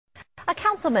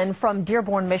councilman from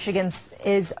Dearborn, Michigan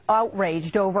is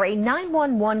outraged over a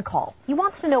 911 call. He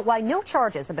wants to know why no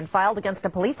charges have been filed against a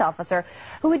police officer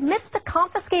who admits to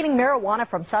confiscating marijuana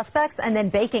from suspects and then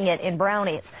baking it in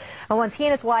brownies. And once he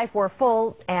and his wife were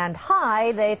full and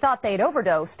high, they thought they'd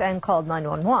overdosed and called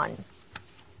 911.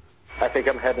 I think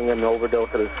I'm having an overdose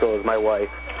at the store with my wife.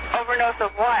 Overdose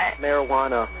of what?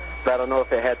 Marijuana. I don't know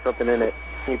if it had something in it.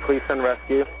 Can you please send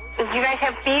rescue? Do you guys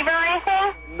have fever or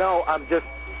anything? No,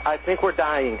 I think we're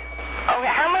dying. Okay,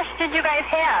 how much did you guys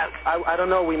have? I don't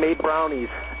know. We made brownies,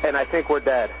 and I think we're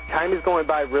dead. Time is going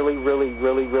by really, really,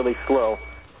 really, really slow.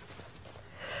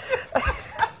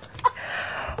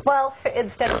 Well,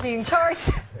 instead of being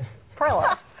charged,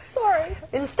 Prilla. Sorry.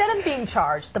 Instead of being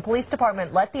charged, the police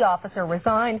department let the officer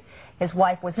resign. His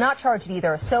wife was not charged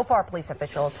either. So far, police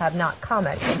officials have not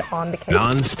commented on the case.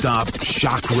 Non-stop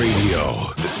shock radio.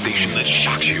 The station that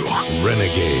shocks you.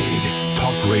 Renegade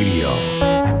Talk Radio.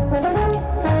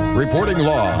 Reporting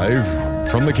live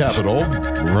from the Capitol,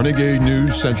 Renegade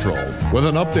News Central, with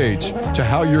an update to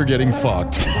how you're getting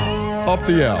fucked up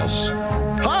the ass.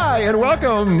 Hi, and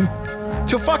welcome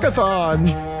to Fuckathon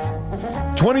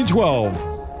 2012.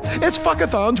 It's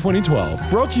Fuckathon 2012,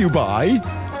 brought to you by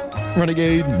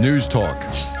Renegade News Talk.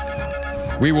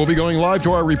 We will be going live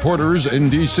to our reporters in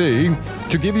D.C.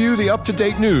 to give you the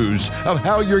up-to-date news of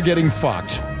how you're getting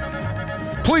fucked.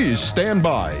 Please stand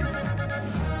by,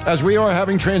 as we are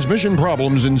having transmission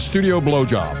problems in Studio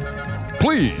Blowjob.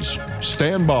 Please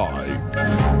stand by.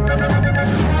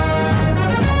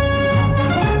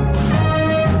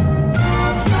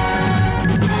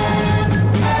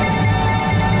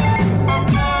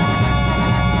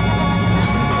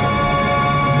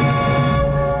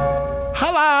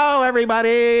 Hello,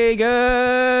 everybody.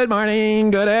 Good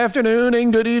morning, good afternoon,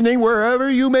 and good evening, wherever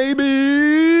you may be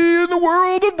in the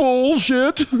world of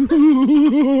bullshit.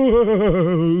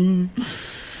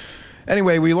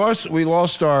 Anyway, we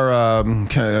lost our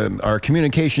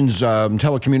communications,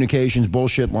 telecommunications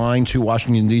bullshit line to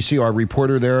Washington, D.C. Our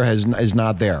reporter there is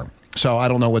not there. So I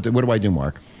don't know what do I do,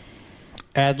 Mark?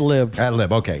 Ad lib. Ad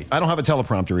lib, okay. I don't have a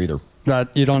teleprompter either.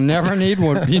 You don't never need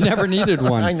one. You never needed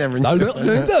one. I never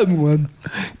needed one.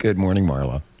 Good morning,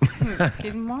 Marla.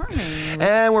 Good morning.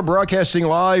 And we're broadcasting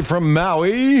live from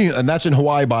Maui, and that's in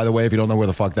Hawaii, by the way, if you don't know where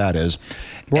the fuck that is.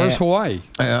 Where's Hawaii?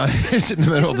 It's in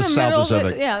the middle of the South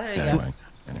Pacific. Yeah, there you go.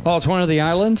 Oh, it's one of the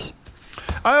islands?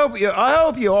 I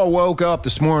hope you all woke up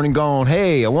this morning going,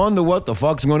 hey, I wonder what the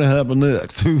fuck's going to happen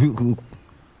next.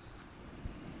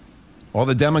 All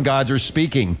the demigods are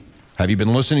speaking. Have you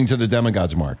been listening to the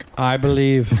demigods, Mark? I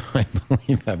believe. I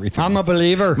believe everything. I'm a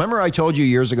believer. Remember I told you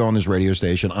years ago on this radio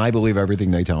station, I believe everything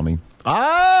they tell me.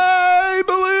 I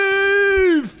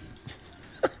believe!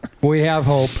 We have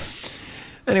hope.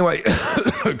 Anyway,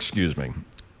 excuse me.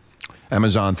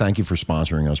 Amazon, thank you for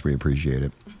sponsoring us. We appreciate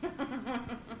it.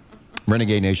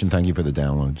 Renegade Nation, thank you for the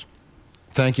downloads.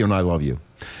 Thank you, and I love you.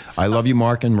 I love you,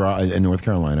 Mark, in North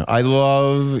Carolina. I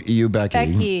love you,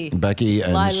 Becky. Becky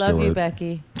and I Stuart. love you,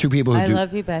 Becky. I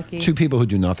love you, Becky. Two people who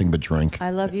do nothing but drink. I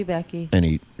love you, Becky. And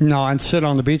eat. No, and sit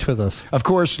on the beach with us. Of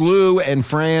course, Lou and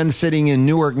Fran sitting in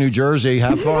Newark, New Jersey.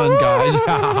 Have fun, guys.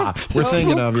 We're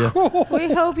thinking of you.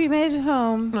 We hope you made it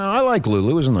home. No, I like Lou.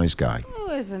 Lou is a nice guy.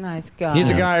 Lou is a nice guy. He's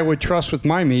a guy I would trust with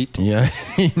my meat. Yeah,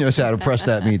 he knows how to press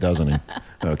that meat, doesn't he?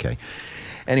 Okay.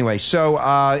 Anyway, so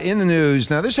in the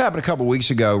news, now this happened a couple weeks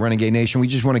ago, Renegade Nation. We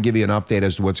just want to give you an update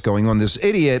as to what's going on. This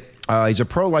idiot, he's a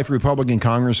pro-life Republican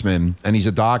congressman, and he's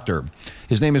a doctor.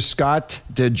 His name is Scott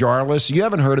DeJarlis. You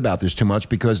haven't heard about this too much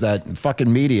because that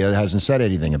fucking media hasn't said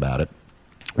anything about it.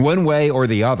 One way or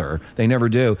the other, they never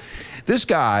do. This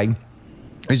guy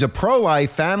is a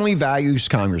pro-life family values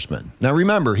congressman. Now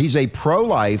remember, he's a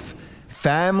pro-life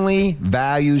family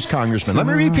values congressman. Let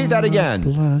me repeat that again.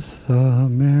 Bless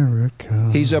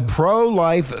America. He's a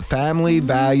pro-life family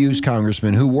values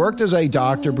congressman who worked as a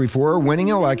doctor before winning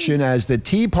an election as the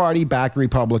Tea Party-backed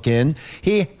Republican.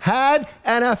 He had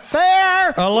an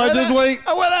affair Allegedly.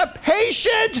 with a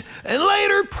patient and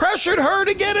later pressured her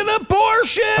to get an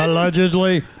abortion.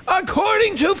 Allegedly.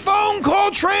 According to phone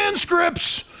call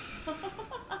transcripts.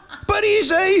 But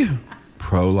he's a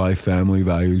pro-life family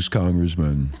values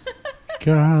congressman.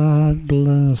 God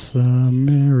bless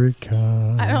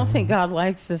America. I don't think God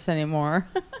likes this anymore.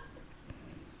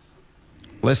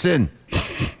 Listen.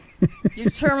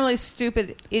 You terminally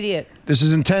stupid idiot. This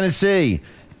is in Tennessee.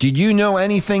 Did you know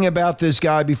anything about this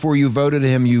guy before you voted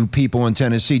him, you people in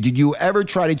Tennessee? Did you ever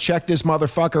try to check this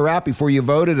motherfucker out before you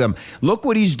voted him? Look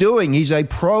what he's doing. He's a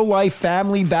pro-life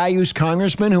family values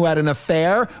congressman who had an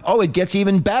affair. Oh, it gets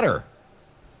even better.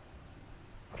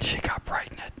 She got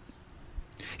pregnant.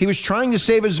 He was trying to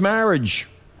save his marriage.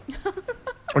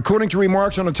 according to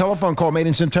remarks on a telephone call made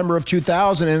in September of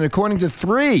 2000, and according to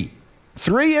three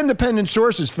independent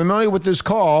sources familiar with this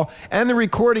call and the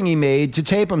recording he made to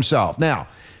tape himself. Now,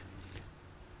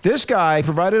 this guy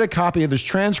provided a copy of this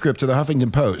transcript to the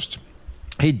Huffington Post.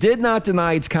 He did not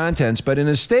deny its contents, but in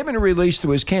a statement released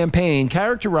through his campaign,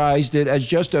 characterized it as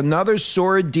just another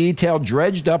sordid detail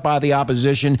dredged up by the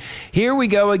opposition. Here we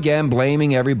go again,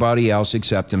 blaming everybody else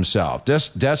except himself.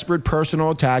 Desperate personal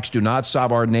attacks do not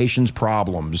solve our nation's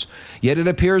problems. Yet it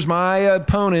appears my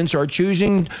opponents are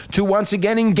choosing to once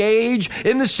again engage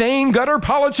in the same gutter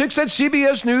politics that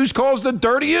CBS News calls the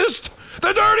dirtiest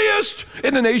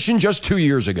in the nation just 2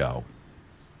 years ago.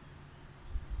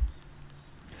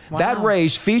 Wow. That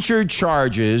race featured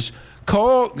charges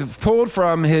pulled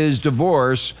from his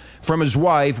divorce from his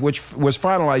wife, which was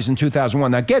finalized in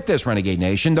 2001. Now, get this, Renegade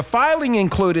Nation. The filing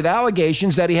included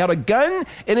allegations that he had a gun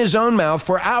in his own mouth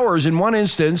for hours in one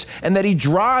instance, and that he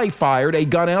dry-fired a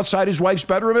gun outside his wife's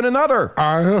bedroom in another.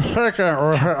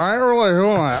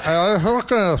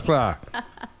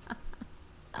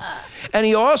 And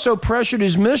he also pressured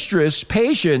his mistress,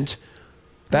 patient.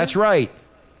 That's right.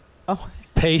 Oh.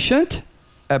 Patient?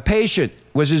 A patient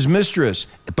was his mistress.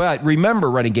 But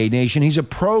remember, Renegade Nation, he's a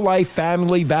pro-life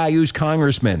family values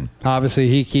congressman. Obviously,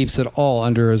 he keeps it all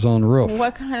under his own roof.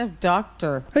 What kind of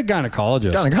doctor? A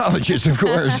gynecologist. Gynecologist, of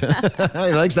course.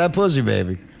 He likes that pussy,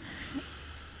 baby.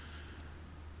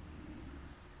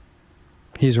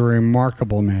 He's a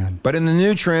remarkable man. But in the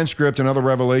new transcript and other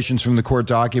revelations from the court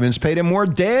documents paint a more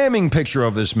damning picture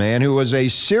of this man who was a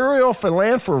serial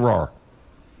philanderer.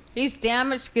 He's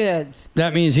damaged goods.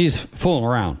 That means he's fooling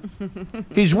around.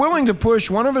 He's willing to push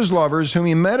one of his lovers, whom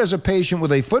he met as a patient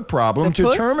with a foot problem,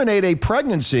 to terminate a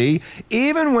pregnancy,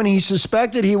 even when he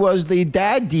suspected he was the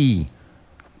daddy.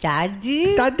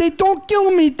 Daddy? Daddy, don't kill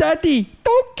me, Daddy.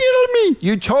 Don't kill me.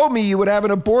 You told me you would have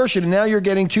an abortion, and now you're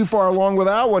getting too far along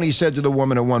without one, he said to the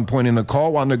woman at one point in the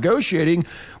call while negotiating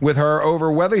with her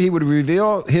over whether he would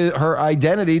reveal her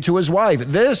identity to his wife.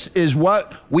 This is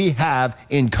what we have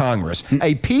in Congress.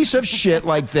 A piece of shit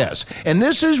like this. And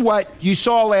this is what you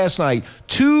saw last night.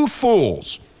 Two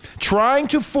fools trying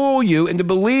to fool you into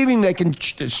believing they can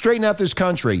straighten out this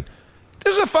country.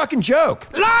 This is a fucking joke.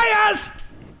 Liars!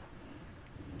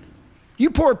 You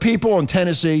poor people in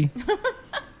Tennessee.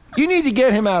 You need to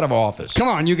get him out of office. Come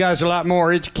on, you guys are a lot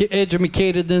more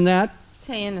educated than that.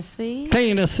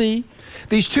 Tennessee.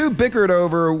 These two bickered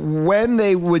over when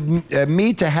they would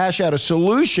meet to hash out a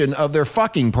solution of their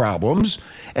fucking problems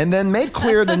and then make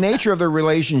clear the nature of their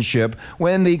relationship.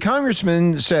 When the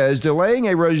congressman says delaying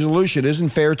a resolution isn't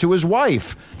fair to his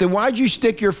wife, then why'd you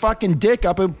stick your fucking dick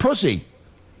up a pussy?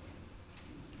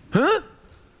 Huh?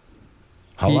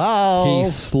 Hello? He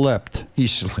slipped. He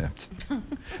slipped.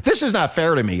 This is not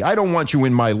fair to me. I don't want you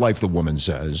in my life, the woman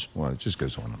says. Well, it just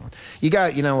goes on and on.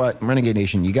 You know what, Renegade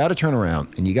Nation, you got to turn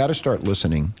around and you got to start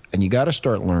listening and you got to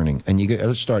start learning and you got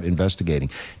to start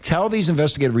investigating. Tell these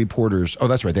investigative reporters, oh,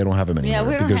 that's right, they don't have them anymore. Yeah,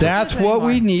 we don't have That's what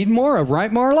we need more of, right,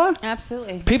 Marla?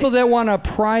 Absolutely. People that want to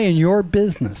pry in your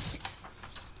business.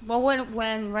 Well,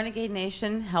 when Renegade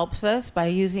Nation helps us by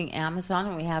using Amazon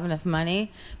and we have enough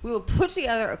money, we will put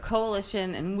together a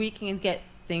coalition and we can get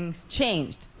things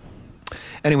changed.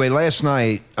 Anyway, last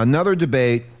night, another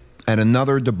debate and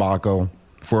another debacle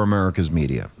for America's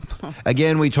media.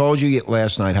 Again, we told you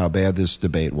last night how bad this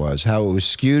debate was, how it was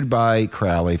skewed by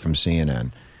Crowley from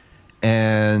CNN.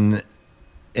 And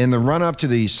in the run-up to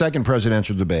the second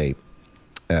presidential debate,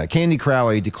 Candy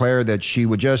Crowley declared that she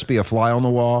would just be a fly on the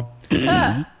wall.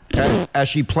 As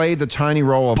she played the tiny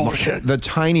role of Bullshit. the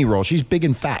tiny role. She's big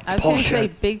and fat. I was going to say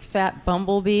big fat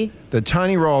bumblebee. The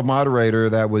tiny role of moderator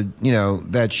that would,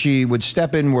 that she would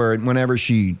step in whenever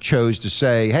she chose to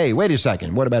say, hey, wait a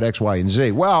second, what about X, Y, and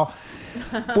Z? Well,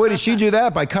 boy, did she do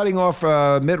that by cutting off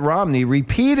Mitt Romney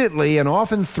repeatedly and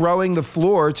often throwing the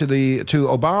floor to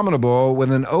Abominable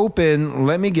with an open,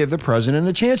 let me give the president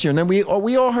a chance here. And then we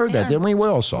all heard that, didn't we? We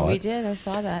all saw it. We did. I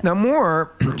saw that. Now,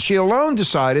 more, she alone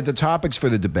decided the topics for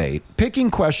the debate, picking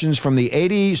questions from the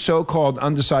 80 so-called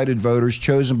undecided voters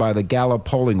chosen by the Gallup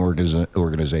polling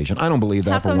organization. I don't believe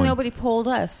that How for come one. nobody polled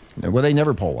us? Well, they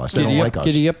never poll us. They don't like us.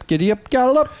 Giddy up,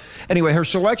 Gallup. Anyway, her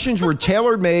selections were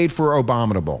tailor-made for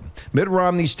Abominable. Mitt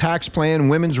Romney's tax plan,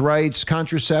 women's rights,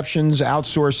 contraceptions,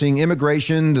 outsourcing,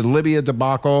 immigration, the Libya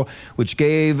debacle, which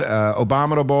gave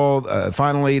Abominable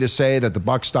finally to say that the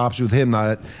buck stops with him,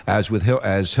 not as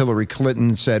Hillary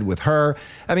Clinton said with her.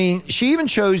 I mean, she even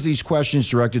chose these questions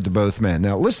directed to both men.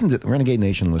 Now, listen to Renegade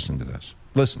Nation. Listen to this.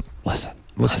 Listen. I'm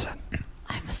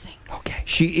listening. Okay.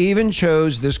 She even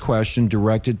chose this question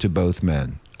directed to both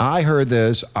men. I heard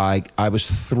this. I was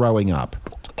throwing up.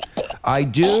 I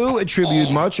do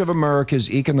attribute much of America's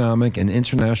economic and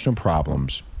international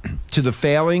problems to the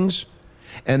failings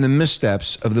and the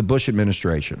missteps of the Bush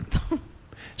administration.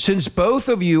 Since both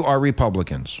of you are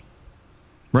Republicans,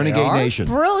 Renegade Nation.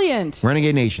 Brilliant.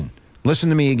 Renegade Nation, listen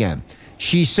to me again.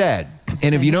 She said,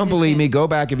 and if you don't believe me, go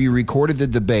back. If you recorded the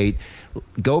debate,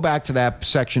 go back to that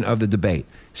section of the debate.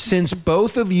 Since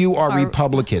both of you are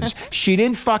Republicans, she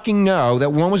didn't fucking know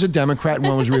that one was a Democrat and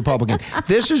one was a Republican.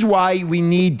 This is why we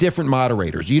need different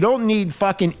moderators. You don't need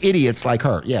fucking idiots like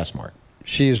her. Yes, Mark.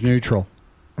 She is neutral.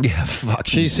 Yeah, fuck.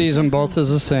 She sees them both as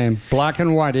the same. Black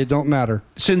and white, it don't matter.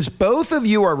 Since both of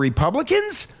you are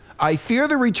Republicans, I fear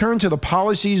the return to the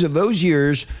policies of those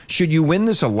years should you win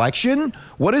this election.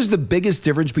 What is the biggest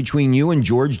difference between you and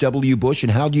George W. Bush,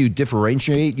 and how do you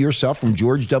differentiate yourself from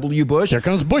George W. Bush? There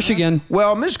comes Bush again.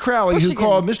 Well, Ms. Crowley, who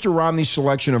called Mr. Romney's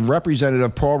selection of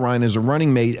Representative Paul Ryan as a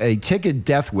running mate a ticket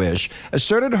death wish,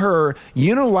 asserted her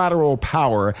unilateral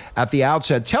power at the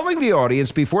outset, telling the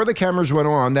audience before the cameras went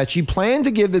on that she planned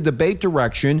to give the debate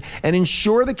direction and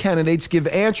ensure the candidates give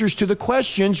answers to the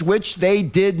questions, which they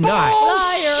did not.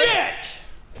 Shit!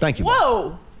 Thank you.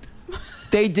 Whoa!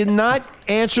 They did not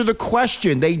answer the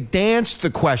question. They danced the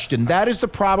question. That is the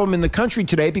problem in the country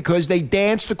today, because they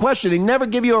dance the question. They never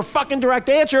give you a fucking direct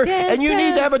answer, and you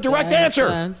need to have a direct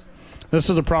answer. This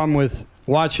is the problem with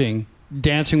watching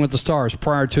Dancing with the Stars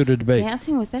prior to the debate.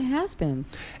 Dancing with the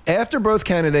has-beens. After both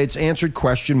candidates answered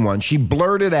question one, she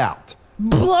blurted out,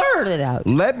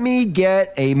 "Let me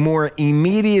get a more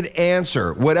immediate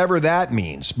answer, whatever that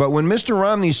means." But when Mr.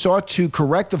 Romney sought to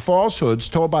correct the falsehoods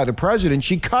told by the president,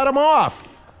 she cut him off.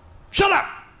 "Shut up!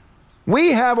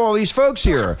 We have all these folks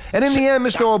here." And in the end,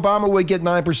 Mr. Obama would get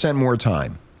 9% more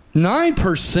time.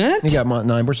 9%? He got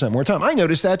 9% more time. I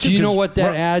noticed that too. Do you know what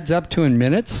that adds up to in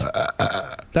minutes?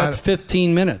 That's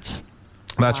 15 minutes.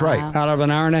 That's right. Out of an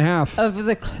hour and a half. Of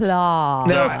the claw.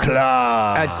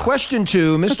 Now, at question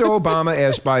two, Mr. Obama,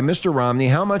 asked by Mr. Romney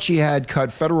how much he had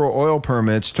cut federal oil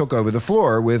permits, took over the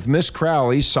floor with Miss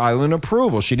Crowley's silent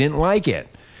approval. She didn't like it.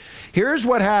 Here's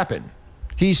what happened.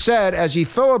 He said, as he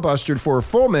filibustered for a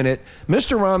full minute,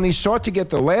 Mr. Romney sought to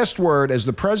get the last word as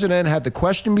the president had the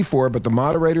question before, but the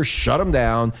moderator shut him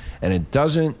down, and it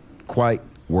doesn't quite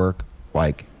work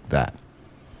like that.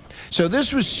 So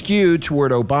this was skewed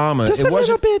toward Obama. Just a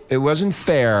little bit. It wasn't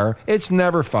fair. It's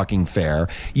never fucking fair.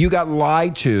 You got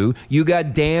lied to. You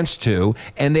got danced to.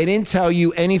 And they didn't tell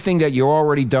you anything that you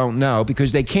already don't know,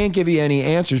 because they can't give you any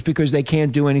answers, because they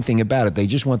can't do anything about it. They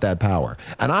just want that power.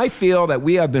 And I feel that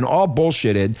we have been all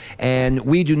bullshitted, and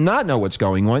we do not know what's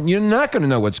going on. You're not going to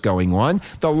know what's going on.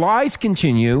 The lies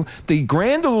continue. The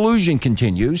grand illusion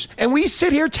continues. And we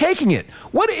sit here taking it.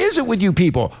 What is it with you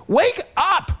people? Wake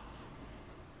up!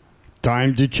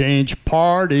 Time to change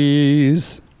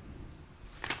parties.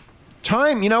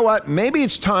 Time, you know what? Maybe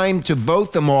it's time to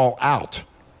vote them all out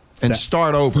and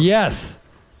start over. Yes.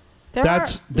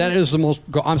 That is the most,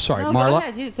 I'm sorry, No, Marla. go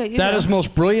ahead. You That go. is the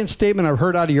most brilliant statement I've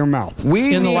heard out of your mouth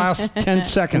in the last 10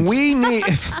 seconds. We need.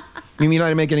 You mean I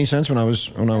didn't make any sense when I was?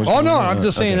 Oh, no, I'm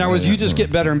just saying you just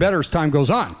get better and better as time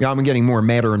goes on. Yeah, I'm getting more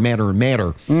madder and madder and madder.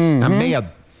 Mm-hmm. I'm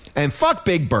mad. And fuck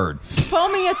Big Bird.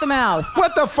 Foaming at the mouth.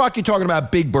 What the fuck you talking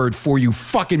about Big Bird for, you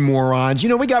fucking morons? You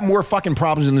know, we got more fucking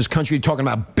problems in this country talking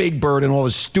about Big Bird and all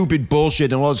this stupid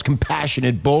bullshit and all this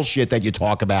compassionate bullshit that you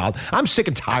talk about. I'm sick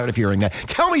and tired of hearing that.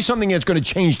 Tell me something that's going to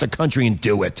change the country and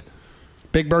do it.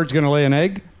 Big Bird's going to lay an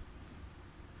egg?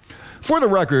 For the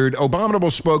record,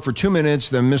 Abominable spoke for 2 minutes,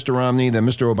 then Mr. Romney, then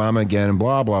Mr. Obama again, and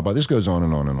blah, blah, blah. This goes on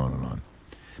and on and on and on.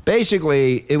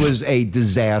 Basically, it was a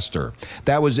disaster.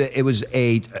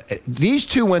 These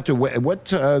two went to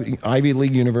what Ivy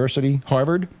League university?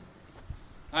 Harvard?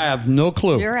 I have no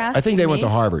clue. You're asking I think they went me? to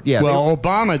Harvard. Yeah. Well,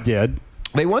 Obama did.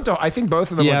 They went to, I think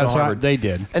both of them went to Harvard. They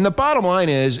did. And the bottom line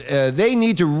is they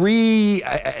need to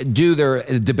redo their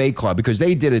debate club, because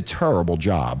they did a terrible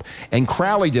job. And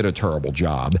Crowley did a terrible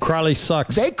job. Crowley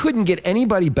sucks. They couldn't get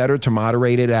anybody better to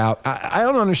moderate it out. I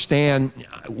don't understand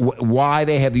why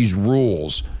they have these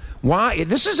rules. Why?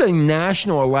 This is a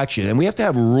national election, and we have to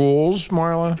have rules,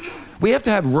 Marla. We have to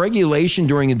have regulation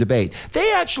during a debate.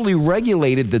 They actually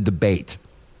regulated the debate.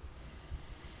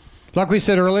 Like we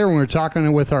said earlier when we were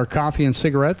talking with our coffee and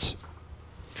cigarettes.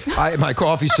 My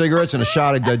coffee, cigarettes, and a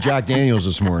shot of Jack Daniels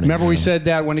this morning. Remember we said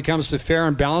that when it comes to fair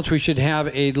and balance, we should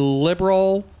have a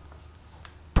liberal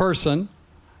person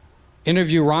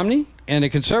interview Romney and a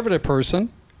conservative person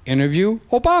interview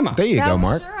Obama. There you That go, was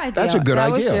Mark. your idea. That's a good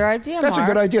That idea. was your idea, That's a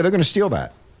Mark. good idea. They're going to steal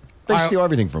that. They steal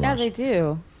everything from Yeah, us. they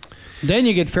do. Then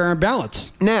you get fair and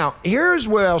balance. Now, here's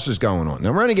what else is going on.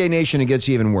 Now, Renegade Nation, it gets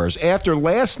even worse. After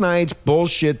last night's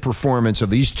bullshit performance of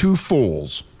these two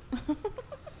fools,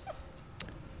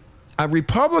 A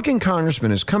Republican congressman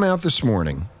has come out this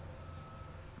morning,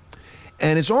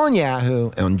 and it's on Yahoo,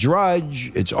 on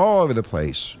Drudge, it's all over the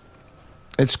place.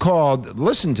 It's called,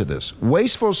 listen to this,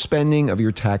 wasteful spending of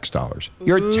your tax dollars.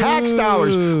 Your tax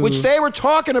dollars, which they were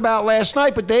talking about last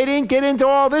night, but they didn't get into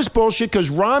all this bullshit because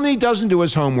Romney doesn't do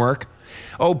his homework,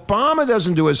 Obama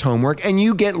doesn't do his homework, and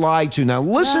you get lied to. Now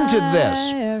listen to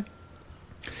this.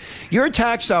 Your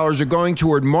tax dollars are going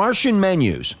toward Martian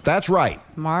menus. That's right.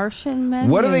 Martian menus.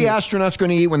 What are the astronauts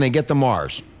going to eat when they get to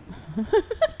Mars?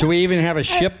 Do we even have a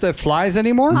ship that flies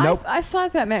anymore? Nope. I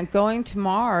thought that meant going to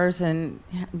Mars and,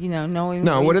 knowing.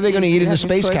 No, what are they going to eat in the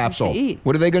space having capsule? choices to eat.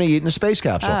 What are they going to eat in the space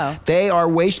capsule? Oh. They are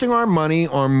wasting our money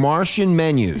on Martian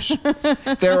menus.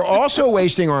 They're also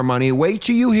wasting our money. Wait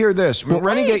till you hear this.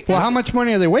 Renegade. Well, how much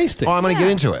money are they wasting? Oh, I'm going to get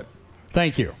into it.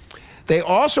 Thank you. They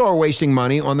also are wasting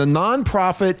money on the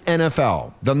nonprofit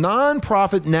NFL, the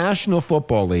nonprofit National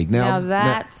Football League. Now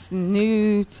that's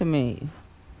new to me.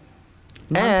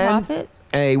 Nonprofit?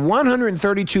 A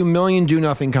 $132 million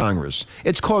do-nothing Congress.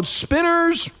 It's called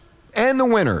Spinners and the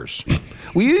Winners.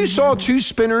 Well, you saw two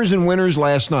spinners and winners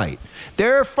last night.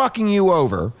 They're fucking you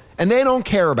over, and they don't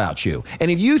care about you. And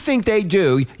if you think they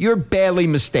do, you're badly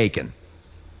mistaken.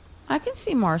 I can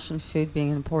see Martian food being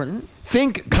important.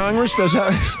 Think Congress does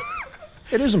have...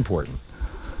 It is important.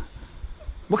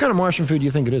 What kind of Martian food do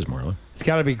you think it is, Marla? It's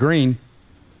got to be green.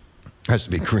 Has to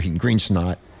be green. Green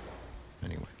snot.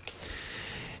 Anyway.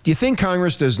 Do you think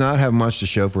Congress does not have much to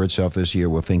show for itself this year?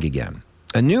 We'll think again.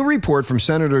 A new report from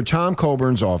Senator Tom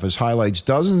Colburn's office highlights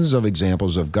dozens of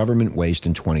examples of government waste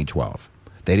in 2012.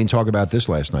 They didn't talk about this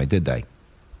last night, did they?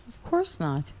 Of course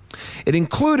not. It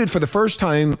included, for the first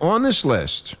time on this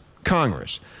list,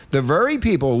 Congress. The very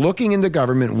people looking into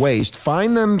government waste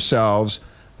find themselves,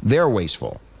 they're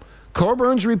wasteful.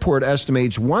 Colburn's report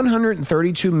estimates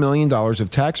 $132 million of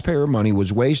taxpayer money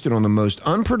was wasted on the most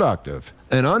unproductive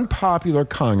and unpopular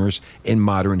Congress in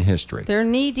modern history. They're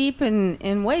knee-deep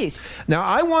in waste. Now,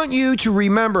 I want you to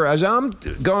remember, as I'm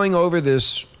going over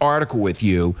this article with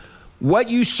you, what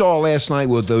you saw last night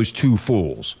with those two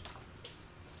fools.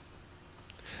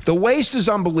 The waste is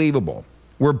unbelievable.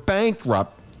 We're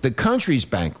bankrupt. The country's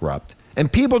bankrupt,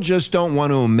 and people just don't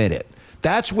want to admit it.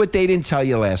 That's what they didn't tell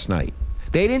you last night.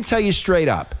 They didn't tell you straight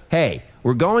up, hey,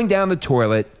 we're going down the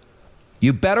toilet.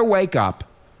 You better wake up.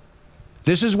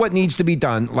 This is what needs to be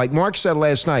done. Like Mark said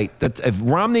last night, that if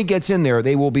Romney gets in there,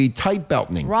 they will be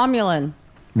tight-belting. Romulan,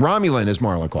 as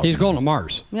Marla calls He's him. going to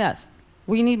Mars. yes.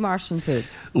 We need Martian food.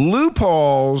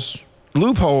 Loopholes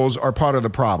are part of the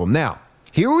problem. Now,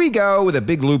 here we go with a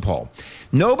big loophole.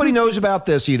 Nobody knows about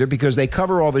this either because they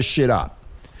cover all this shit up.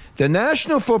 The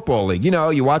National Football League,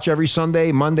 you watch every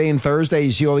Sunday, Monday, and Thursday.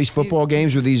 You see all these football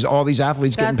games with all these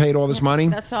athletes getting paid all this money.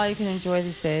 That's all you can enjoy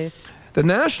these days. The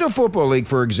National Football League,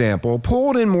 for example,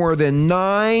 pulled in more than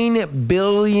 $9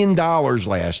 billion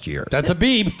last year. That's a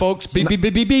beep, folks. Beep, beep,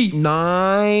 beep, beep, beep.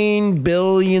 $9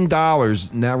 billion.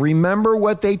 Now, remember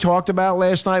what they talked about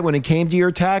last night when it came to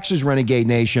your taxes, Renegade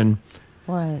Nation.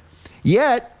 What?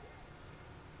 Yet,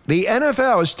 the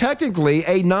NFL is technically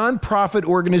a nonprofit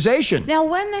organization. Now,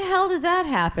 when the hell did that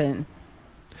happen?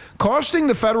 Costing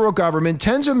the federal government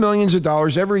tens of millions of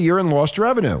dollars every year in lost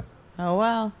revenue. Oh,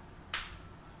 well.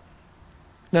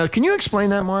 Now, can you explain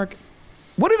that, Mark?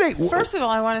 What do they... First of all,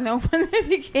 I want to know when they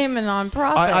became a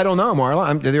nonprofit. I don't know,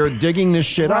 Marla. They're digging this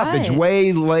shit up. It's Right.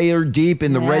 way layered deep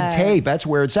in the red Yes. tape. That's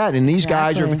where it's at. And these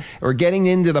guys are getting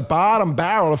into the bottom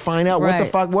barrel to find out what the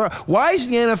Right. fuck... Why is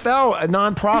the NFL a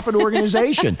nonprofit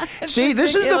organization? See,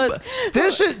 this is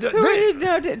Who are you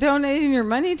donating your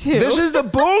money to? This is the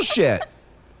bullshit.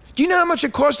 Do you know how much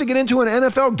it costs to get into an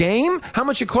NFL game? How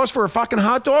much it costs for a fucking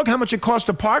hot dog? How much it costs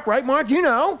to park? Right, Mark? You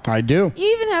know. I do.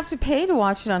 You even have to pay to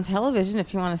watch it on television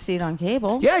if you want to see it on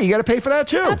cable. Yeah, you got to pay for that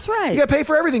too. That's right. You got to pay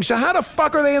for everything. So how the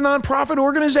fuck are they a nonprofit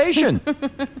organization?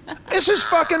 This is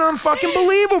fucking unfucking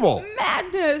believable.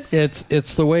 Madness.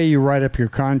 It's the way you write up your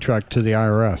contract to the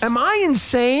IRS. Am I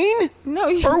insane? No,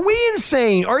 you... Are we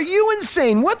insane? Are you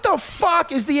insane? What the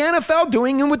fuck is the NFL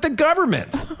doing with the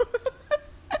government?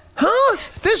 Huh?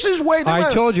 This is why...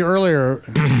 I told you earlier,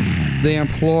 they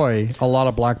employ a lot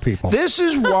of black people. This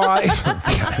is why...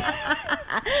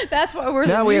 That's why we're...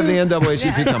 Now we have the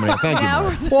NAACP coming in. Thank you, Now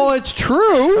Mark. Well, it's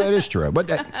true. It is true. But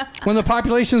When the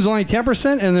population is only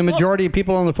 10% and the majority of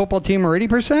people on the football team are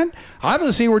 80%,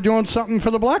 obviously we're doing something for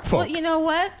the black folk. Well, you know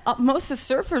what? Most of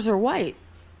the surfers are white.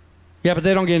 Yeah, but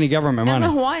they don't get any government And the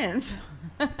money. Hawaiians.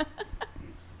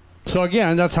 So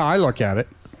again, that's how I look at it.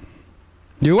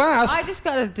 You asked. I just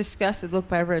got a disgusted look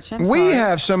by Rich. I'm we sorry.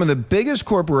 have some of the biggest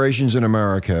corporations in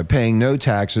America paying no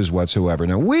taxes whatsoever.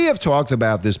 Now, we have talked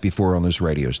about this before on this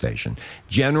radio station.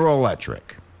 General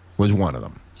Electric, was one of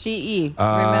them. GE. The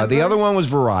remember? other one was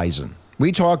Verizon.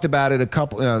 We talked about it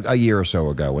a year or so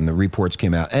ago when the reports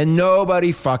came out, and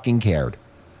nobody fucking cared.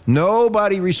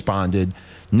 Nobody responded.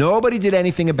 Nobody did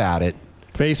anything about it.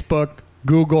 Facebook,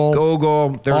 Google,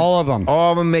 all of them.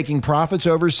 All of them making profits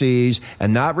overseas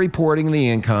and not reporting the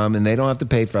income, and they don't have to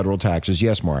pay federal taxes.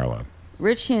 Yes, Marla.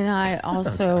 Richie and I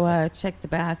also checked the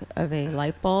back of a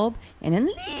light bulb, and in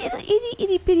little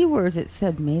itty bitty words it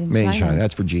said "Made in China."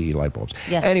 That's for GE light bulbs.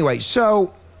 Yes. Anyway,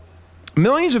 so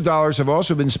millions of dollars have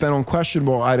also been spent on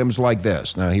questionable items like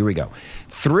this. Now, here we go.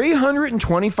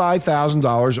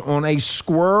 $325,000 on a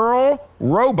squirrel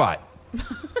robot.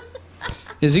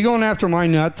 Is he going after my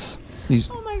nuts?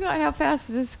 Oh my God! How fast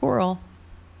is this squirrel?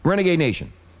 Renegade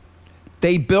Nation.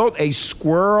 They built a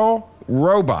squirrel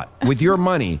robot with your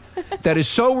money that is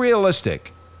so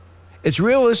realistic. It's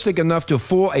realistic enough to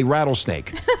fool a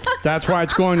rattlesnake. That's why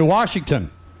it's going to Washington.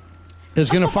 It's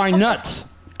going to find nuts.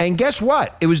 And guess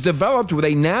what? It was developed with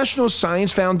a National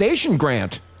Science Foundation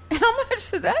grant. How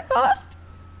much did that cost?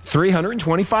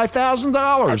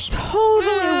 $325,000.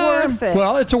 Totally worth it.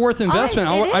 Well, it's a worth investment.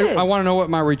 It is. I want to know what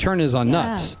my return is on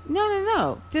nuts.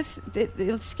 No.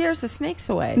 It scares the snakes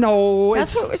away. No,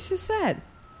 that's what Richie said.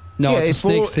 No, yeah, it's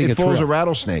snakes think it it's fools real. a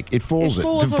rattlesnake. It fools it.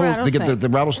 Fools a rattlesnake. The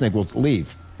rattlesnake will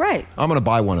leave. Right. I'm going to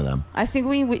buy one of them. I think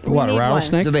we What, need a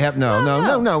rattlesnake? one. Do they have no?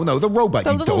 The robot.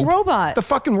 The you little dope. robot. The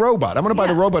fucking robot. I'm going to buy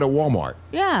the robot at Walmart.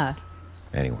 Yeah.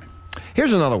 Anyway,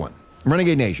 here's another one.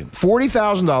 Renegade Nation.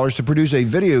 $40,000 to produce a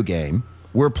video game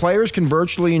where players can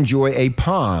virtually enjoy a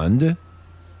pond.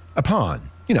 A pond.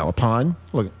 You know, a pond.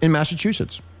 Look, in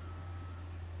Massachusetts.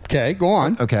 Okay, go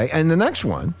on. Okay, and the next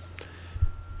one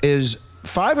is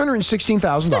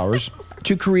 $516,000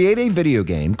 to create a video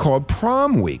game called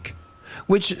Prom Week,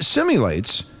 which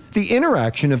simulates the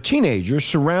interaction of teenagers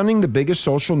surrounding the biggest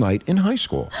social night in high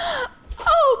school.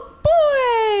 Oh,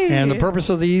 boy! And the purpose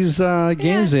of these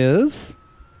games is?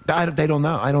 They don't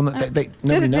know. I don't know.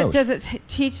 Nobody knows. Does it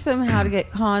teach them how to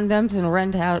get condoms and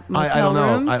rent out motel I don't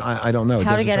know. rooms? I don't know.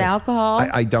 How to get alcohol?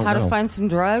 I don't know. How to find some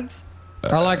drugs?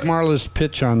 I like Marla's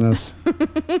pitch on this.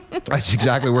 That's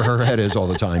exactly where her head is all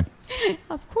the time.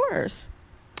 Of course.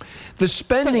 The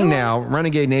spending now,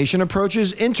 Renegade Nation,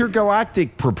 approaches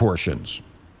intergalactic proportions.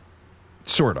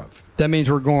 Sort of. That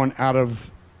means we're going out of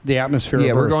the atmosphere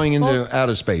Yeah, of we're Earth. going into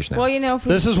outer space now. Well, you know, if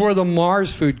we, This is where the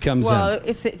Mars food comes in.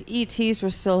 if the ETs were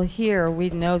still here,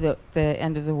 we'd know that the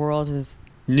end of the world is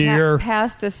Near.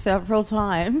 passed us several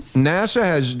times. NASA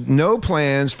has no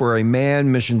plans for a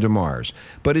manned mission to Mars,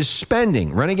 but is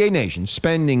spending, Renegade Nation,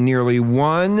 spending nearly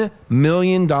 $1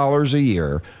 million a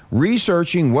year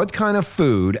researching what kind of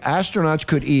food astronauts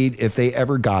could eat if they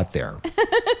ever got there.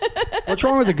 What's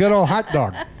wrong with a good old hot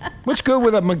dog? What's good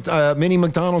with a mini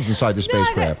McDonald's inside the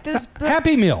spacecraft?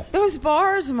 Happy Meal. Those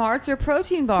bars, Mark, your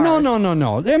protein bars.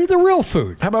 No. Them the real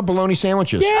food. How about bologna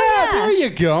sandwiches? Yeah, there you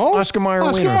go. Oscar Mayer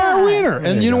Oscar wiener. Mayer wiener.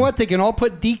 There And you you know go. what? They can all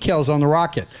put decals on the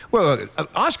rocket. Well, look,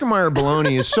 Oscar Mayer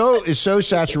bologna is so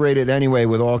saturated anyway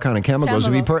with all kind of chemicals.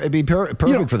 It'd be perfect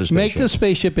You know, for the spaceship. Make the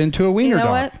spaceship into a wiener You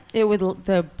know dog. what?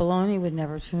 The bologna would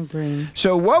never turn green.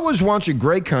 So what was once a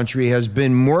great country has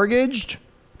been mortgaged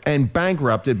and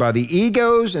bankrupted by the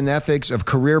egos and ethics of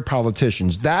career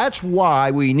politicians. That's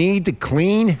why we need to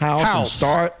clean house and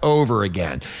start over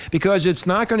again, because it's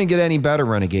not going to get any better,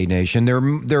 Renegade Nation.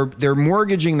 They're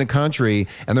mortgaging the country,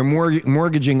 and they're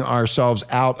mortgaging ourselves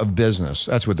out of business.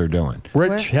 That's what they're doing.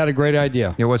 Rich had a great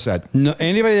idea. Yeah, what's that? No,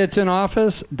 anybody that's in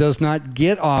office does not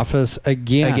get office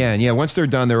again. Again, yeah. Once they're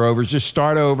done, they're over. Just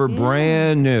start over,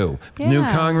 brand new. New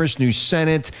Yeah. Congress, new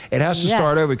Senate. It has to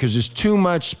start over because there's too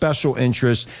much special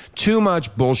interest, too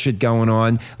much bullshit going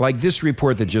on, like this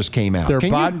report that just came out. They're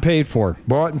bought and paid for.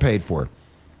 Bought and paid for.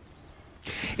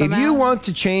 If you want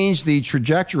to change the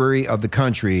trajectory of the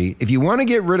country, if you want to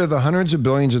get rid of the hundreds of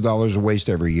billions of dollars of waste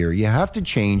every year, you have to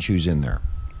change who's in there.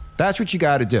 That's what you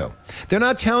got to do. They're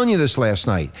not telling you this last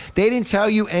night. They didn't tell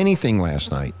you anything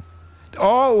last night.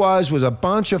 All it was a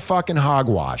bunch of fucking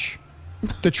hogwash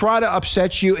to try to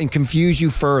upset you and confuse you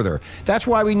further. That's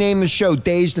why we named the show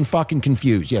Dazed and Fucking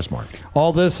Confused. Yes, Mark.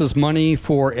 All this is money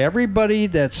for everybody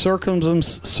that circles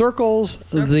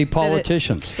the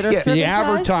politicians. that are The circumcised?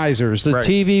 advertisers, the Right.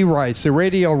 TV rights, the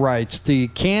radio rights, the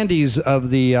candies of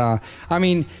the...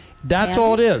 that's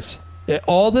all it is.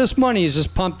 All this money is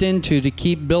just pumped into to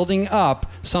keep building up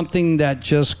something that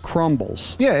just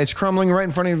crumbles. Yeah, it's crumbling right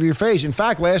in front of your face. In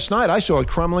fact, last night I saw it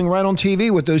crumbling right on TV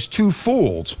with those two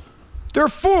fools. They're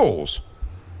fools.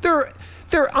 They're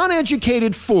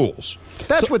uneducated fools.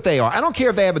 That's what they are. I don't care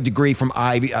if they have a degree from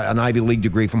an Ivy League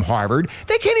degree from Harvard.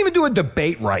 They can't even do a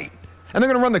debate right. And they're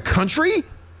going to run the country?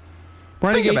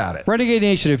 Think about it. Renegade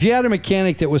Nation, if you had a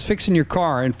mechanic that was fixing your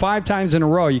car and 5 times in a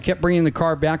row you kept bringing the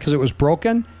car back because it was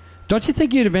broken, don't you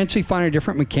think you'd eventually find a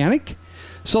different mechanic?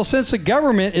 So since the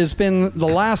government has been the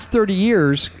last 30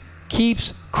 years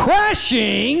keeps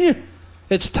crashing,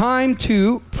 it's time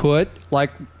to put,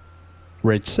 like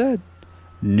Rich said,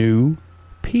 new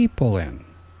people in.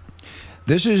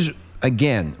 This is,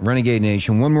 again, Renegade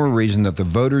Nation, one more reason that the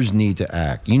voters need to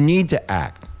act. You need to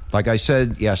act. Like I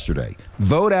said yesterday,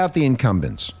 vote out the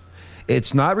incumbents.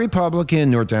 It's not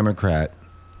Republican nor Democrat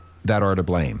that are to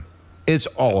blame. It's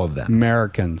all of them.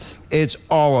 Americans. It's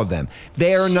all of them.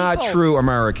 They are not true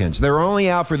Americans. They're only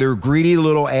out for their greedy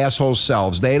little asshole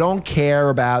selves. They don't care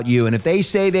about you. And if they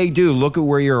say they do, look at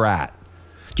where you're at.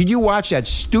 Did you watch that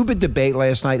stupid debate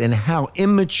last night and how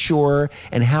immature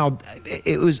and how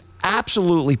it was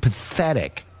absolutely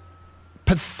pathetic?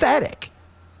 Pathetic.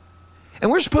 And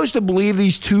we're supposed to believe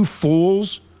these two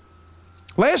fools?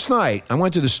 Last night, I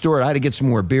went to the store. I had to get some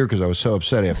more beer because I was so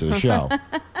upset after the show.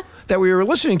 That we were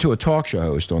listening to a talk show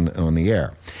host on the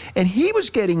air. And he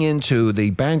was getting into the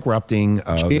bankrupting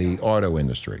of the auto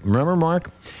industry. Remember,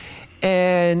 Mark?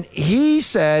 And he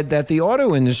said that the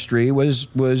auto industry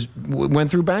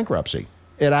went through bankruptcy.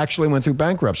 It actually went through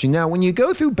bankruptcy. Now, when you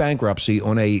go through bankruptcy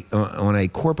on a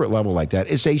corporate level like that,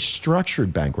 it's a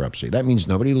structured bankruptcy. That means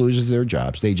nobody loses their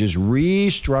jobs. They just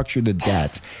restructure the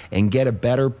debt and get a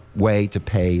better way to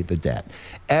pay the debt.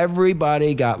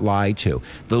 Everybody got lied to.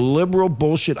 The liberal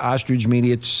bullshit ostrich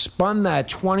media spun that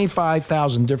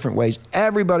 25,000 different ways.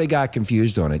 Everybody got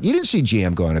confused on it. You didn't see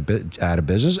GM going out of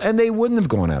business, and they wouldn't have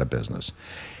gone out of business.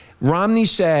 Romney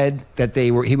said that he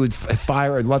would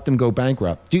fire and let them go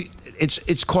bankrupt.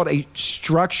 It's called a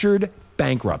structured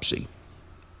bankruptcy.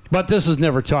 But this is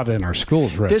never taught in our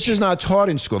schools, Rich. This is not taught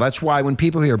in school. That's why when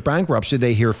people hear bankruptcy,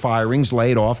 they hear firings,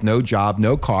 laid off, no job,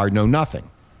 no car, no nothing.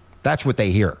 That's what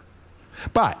they hear.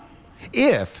 But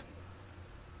if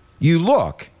you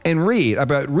look and read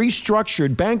about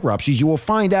restructured bankruptcies, you will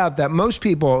find out that most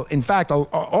people, in fact,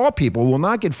 all people, will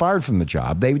not get fired from the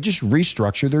job. They would just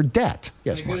restructure their debt.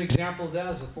 Yes, a good example of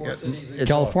that is the 4 cities in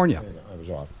California. I was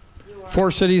off.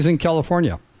 4 cities in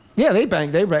California. Yeah, they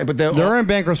bank, but they're in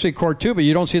bankruptcy court too, but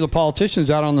you don't see the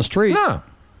politicians out on the street. No.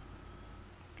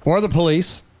 Or the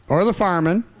police, or the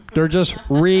firemen. They're just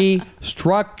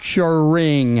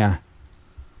restructuring.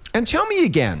 And tell me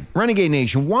again, Renegade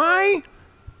Nation, why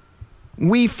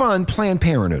we fund Planned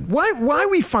Parenthood? Why are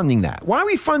we funding that? Why are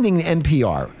we funding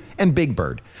NPR and Big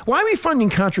Bird? Why are we funding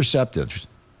contraceptives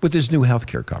with this new health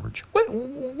care coverage?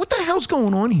 What the hell's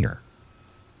going on here?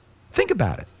 Think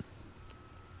about it.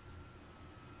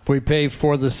 We pay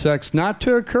for the sex not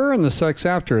to occur and the sex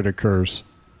after it occurs.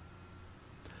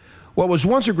 What was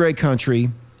once a great country,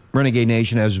 Renegade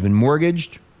Nation, has been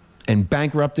mortgaged and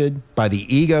bankrupted by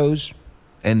the egos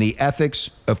and the ethics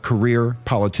of career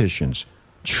politicians,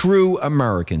 true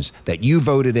Americans that you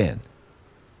voted in.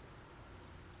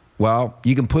 Well,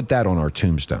 you can put that on our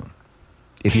tombstone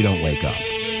if you don't wake up.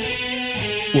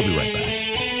 We'll be right back.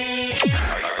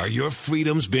 Are your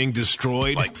freedoms being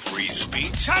destroyed? Like free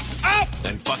speech? Shut up!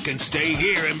 Then fucking stay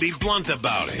here and be blunt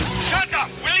about it. Shut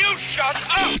up! Will you shut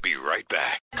up? Be right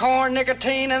back. Corn,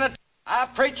 nicotine, and I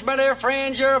preach, my dear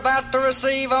friends, you're about to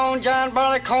receive on John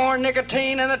Barley, corn,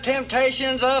 nicotine, and the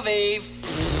temptations of Eve.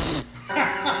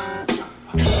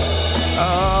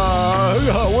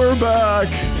 We're back.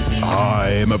 I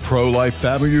am a pro-life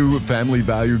family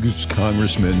values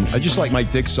congressman. I just like my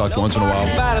dick sucked once in a while.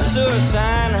 About a sewer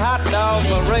sign, hot dog,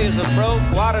 my razor broke,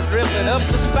 water dripping up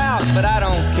the spout, but I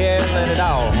don't care, let it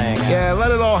all hang out. Yeah, let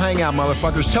it all hang out,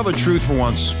 motherfuckers. Tell the truth for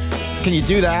once. Can you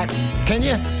do that? Can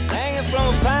you? Hanging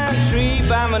from a pine tree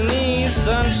by my knees,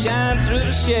 sunshine through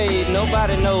the shade.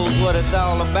 Nobody knows what it's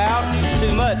all about. It's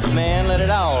too much, man, let it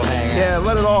all hang out. Yeah,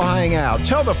 let it all hang out.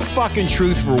 Tell the fucking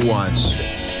truth for once.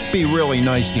 Be really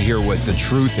nice to hear what the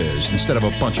truth is instead of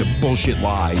a bunch of bullshit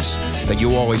lies that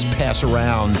you always pass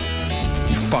around,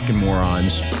 you fucking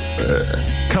morons.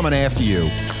 Coming after you.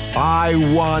 I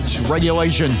want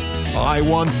regulation. I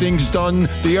want things done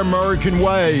the American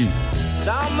way.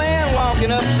 Saw a man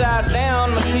walking upside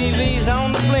down, my TV's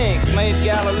on the blink. Made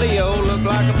Galileo look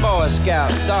like a Boy Scout.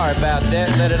 Sorry about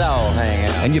that, let it all hang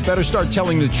out. And you better start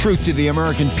telling the truth to the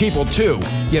American people, too.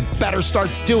 You better start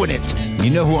doing it.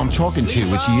 You know who I'm talking to,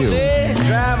 it's you. Day,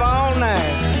 drive all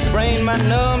night, brain my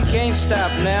numb, can't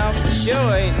stop now. For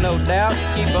sure ain't no doubt,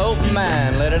 keep an open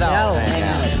mind, let it all hang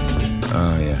out.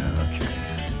 Oh, yeah, okay.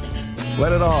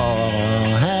 Let it all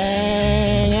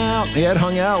hang out. It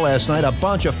hung out last night. A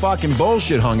bunch of fucking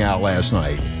bullshit hung out last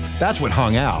night. That's what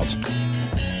hung out.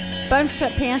 Bunched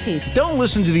up panties. Don't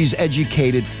listen to these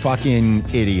educated fucking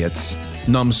idiots.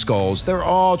 numbskulls. They're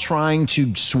all trying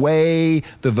to sway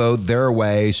the vote their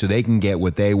way so they can get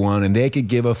what they want, and they could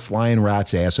give a flying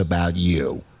rat's ass about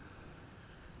you.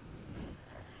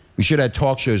 We should have had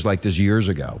talk shows like this years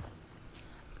ago.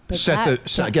 But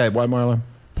Okay, why, Marla?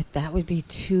 But that would be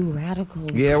too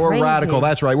radical. Yeah, we're crazy. radical.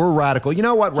 That's right. We're radical. You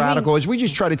know what radical is? We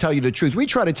just try to tell you the truth. We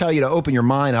try to tell you to open your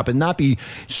mind up and not be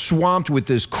swamped with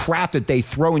this crap that they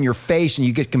throw in your face and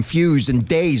you get confused and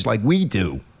dazed like we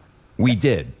do. We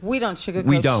did. We don't sugarcoat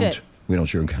We don't. shit. We don't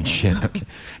sugarcoat shit. Okay.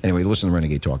 Anyway, listen to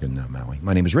Renegade Talk in Maui.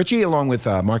 My name is Richie, along with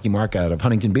Marky Mark out of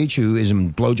Huntington Beach, who is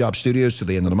in Blowjob Studios to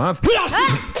the end of the month.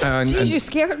 Jeez, you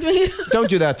scared me. Don't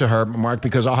do that to her, Mark,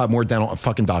 because I'll have more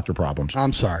fucking doctor problems.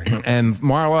 I'm sorry. And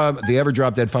Marla, the ever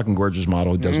drop dead fucking gorgeous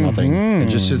model who does nothing and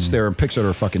just sits there and picks at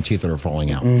her fucking teeth that are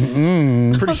falling out.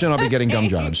 Pretty soon I'll be getting gum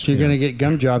jobs. You're going to get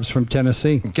gum jobs from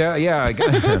Tennessee. Yeah.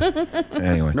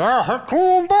 Anyway.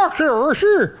 Come back here,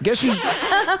 Richie.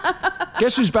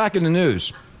 Guess who's back in the news?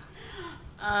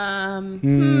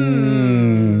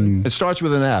 It starts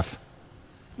with an F.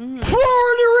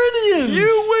 Floridians. You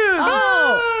win.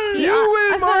 Oh, you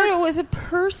win, I thought it was a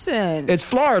person. It's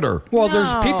Florida. Well,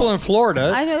 there's people in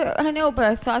Florida. I know, but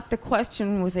I thought the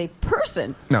question was a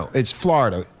person. No, it's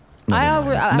Florida.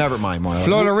 Never mind, Marla.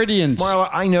 Floridians. Marla,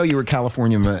 I know you were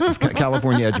California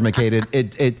educated.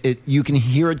 It you can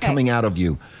hear it coming out of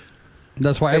you.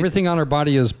 That's why everything on her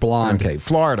body is blonde. Okay,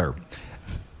 Florida.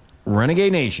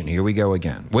 Renegade Nation, here we go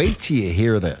again. Wait till you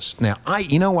hear this. Now,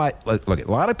 you know what? Look,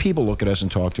 a lot of people look at us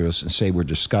and talk to us and say we're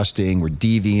disgusting, we're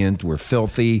deviant, we're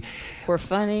filthy. We're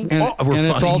funny. And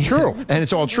it's all true. And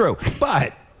it's all true.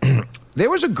 But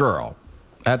there was a girl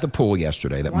at the pool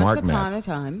yesterday that Mark met.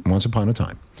 Once upon a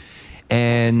time.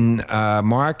 And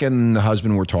Mark and the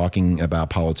husband were talking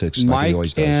about politics like he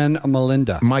always does. and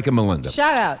Melinda. Mike and Melinda.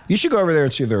 Shout out. You should go over there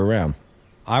and see if they're around.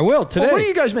 I will today. Well, what are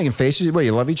you guys making faces? What,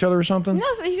 you love each other or something? No,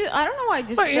 I don't know why I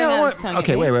just You know what?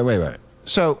 Okay, wait.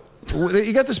 So,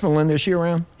 you got this Melinda? Is she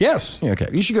around? Yes. Yeah, okay.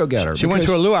 You should go get her. She went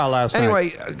to a luau last night.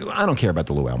 Anyway, I don't care about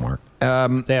the luau, Mark.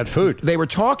 They had food. They were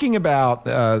talking about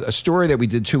a story that we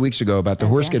did 2 weeks ago about the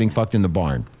horse getting fucked in the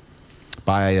barn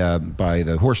by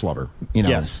the horse lover. You know,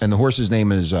 yes. And the horse's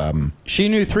name is... she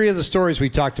knew 3 of the stories we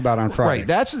talked about on Friday.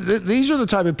 Right. These are the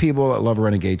type of people that love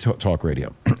Renegade Talk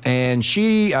Radio. And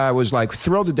she was like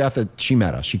thrilled to death that she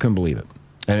met us. She couldn't believe it.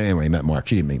 And anyway, met Mark.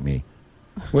 She didn't meet me.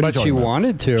 But she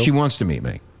wanted to. She wants to meet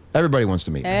me. Everybody wants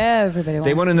to meet me. Everybody wants to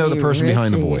They want to know the person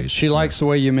behind the Richie. voice. She likes the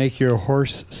way you make your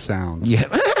horse sounds. Yeah.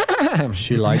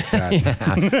 She liked that.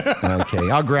 Yeah. Okay,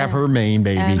 I'll grab her mane,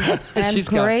 baby. And She's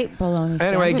got- great bologna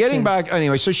Anyway, sandwiches. getting back.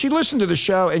 Anyway, so she listened to the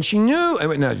show and she knew.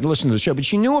 Listen to the show, but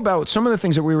she knew about some of the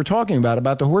things that we were talking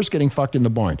about the horse getting fucked in the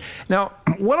barn. Now,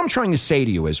 what I'm trying to say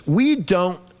to you is, we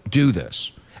don't do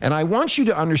this, and I want you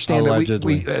to understand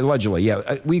Allegedly. that we allegedly,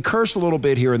 yeah, we curse a little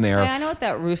bit here and there. Hey, I know what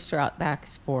that rooster out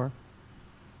back's for.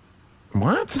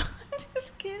 What? I'm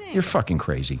just kidding. You're fucking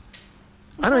crazy.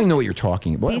 I don't even know what you're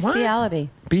talking about. What? Bestiality.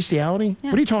 Bestiality? Yeah.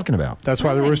 What are you talking about? That's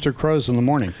why the rooster crows in the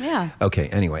morning. Yeah. Okay,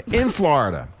 anyway, in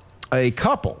Florida, a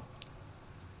couple,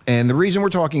 and the reason we're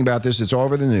talking about this, it's all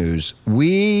over the news.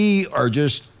 We are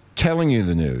just telling you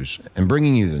the news and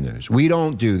bringing you the news. We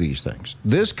don't do these things.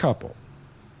 This couple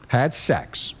had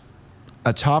sex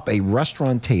atop a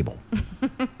restaurant table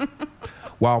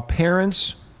while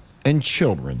parents and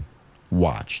children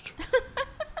watched.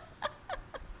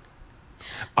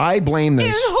 I blame this.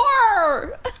 In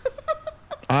horror.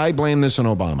 I blame this on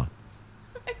Obama.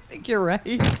 I think you're right.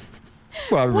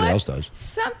 Well, everybody What? else does.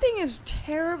 Something is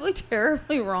terribly,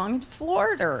 terribly wrong in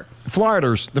Florida.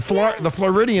 The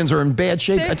Floridians are in bad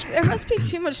shape. There must be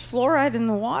too much fluoride in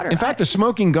the water. In fact, the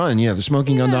Smoking Gun, the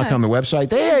smokinggun.com, the website,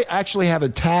 they actually have a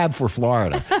tab for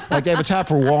Florida. Like they have a tab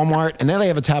for Walmart, and then they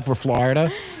have a tab for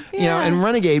Florida. You know, and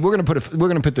Renegade, we're gonna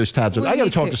put those tabs up. I got to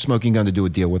talk to Smoking Gun to do a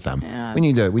deal with them. Yeah. We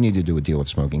need to do a deal with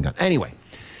Smoking Gun. Anyway,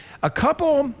 a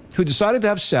couple who decided to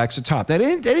have sex atop. They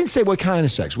didn't say what kind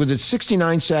of sex. Was it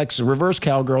 69 sex, reverse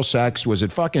cowgirl sex? Was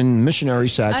it fucking missionary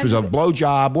sex? Was it a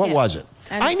blowjob? What was it?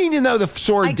 I need to know the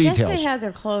sordid details. I guess they had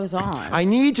their clothes on. I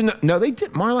need to know. No, they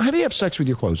did. Marla, how do you have sex with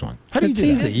your clothes on? How do you It's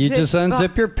do that? easy. You just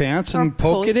unzip your pants and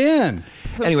poke it in.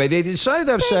 Anyway, they decided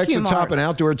to have sex you, atop Mark. an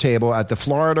outdoor table at the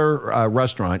Florida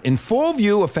restaurant in full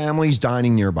view of families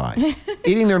dining nearby,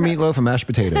 eating their meatloaf and mashed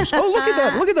potatoes. Oh, look at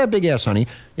that. Look at that big ass, honey.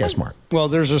 Yes, Mark. Well,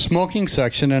 there's a smoking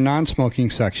section and a non-smoking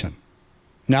section.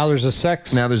 Now there's a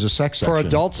sex. Now there's a sex section. For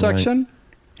adult Right. section.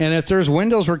 And if there's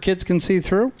windows where kids can see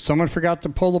through, someone forgot to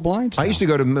pull the blinds down. I used to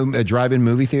go to drive-in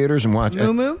movie theaters and watch.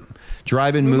 Moo-moo?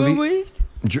 Drive-in movie. Moo-moo?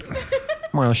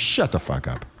 Marla, shut the fuck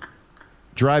up.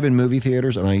 drive-in movie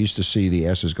theaters, and I used to see the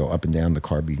asses go up and down the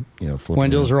car, flipping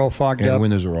Windows around. are all fogged Yeah, up.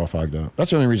 windows are all fogged up. That's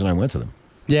the only reason I went to them.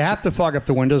 You have to fog up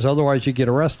the windows, otherwise you get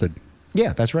arrested.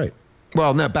 Yeah, that's right.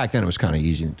 Well, no, back then it was kind of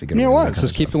easy to get Yeah, it away with was. that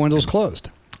Just kind keep of the windows closed.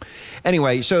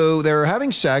 Anyway, so they're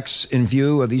having sex in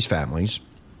view of these families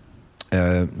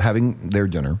having their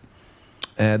dinner.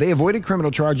 They avoided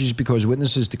criminal charges because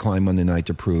witnesses declined Monday night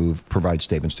to provide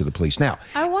statements to the police. Now,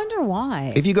 I wonder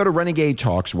why. if you go to Renegade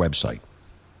Talk's website,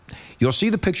 you'll see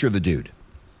the picture of the dude.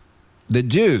 The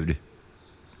dude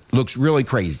looks really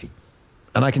crazy.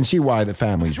 And I can see why the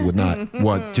families would not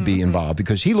want to be involved,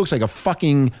 because he looks like a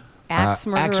fucking Axe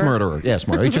murderer. axe murderer. Yes,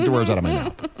 murderer. He took the words out of my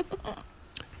mouth.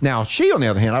 Now, she, on the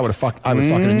other hand, I'd fuck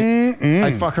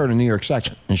her in a New York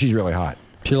second, and she's really hot.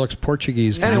 She looks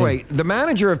Portuguese. Anyway, the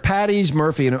manager of Patty's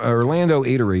Murphy in Orlando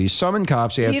Eatery summoned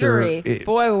cops after... Eatery.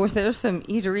 Boy, was there some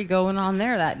eatery going on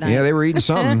there that night. Yeah, they were eating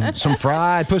something, some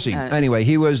fried pussy. Anyway,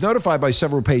 he was notified by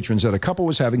several patrons that a couple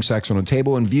was having sex on a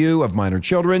table in view of minor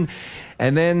children.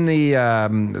 And then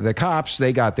the cops,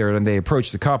 they got there and they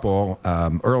approached the couple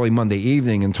early Monday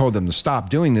evening and told them to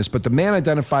stop doing this. But the man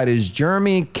identified as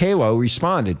Jeremy Kalo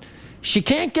responded, "She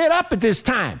can't get up at this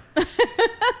time."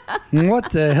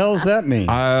 What the hell does that mean?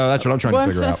 That's what I'm trying to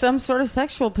figure out. Some sort of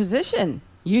sexual position.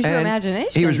 Use your And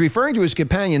imagination. He was referring to his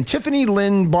companion, Tiffany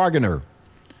Lynn Bargainer.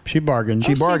 She bargained.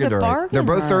 She she's a bargained her. They're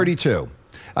both bargainer. 32.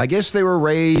 I guess they were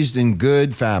raised in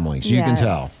good families. You can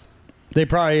tell. They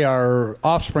probably are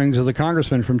offsprings of the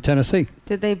congressman from Tennessee.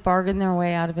 Did they bargain their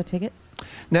way out of a ticket?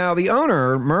 Now, the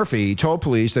owner, Murphy, told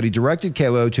police that he directed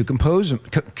Kalo to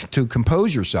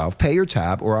compose yourself, pay your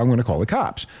tab, or I'm going to call the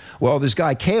cops. Well, this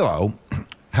guy, Kalo,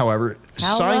 however,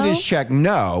 signed his check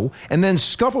no, and then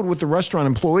scuffled with the restaurant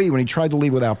employee when he tried to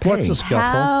leave without paying. What's a scuffle?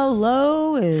 How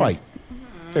low is... Fight.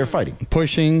 They're fighting.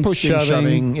 Pushing,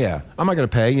 shoving. Yeah. I'm not going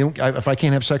to pay. If I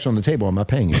can't have sex on the table, I'm not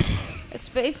paying you. It's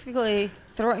basically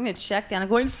throwing the check down and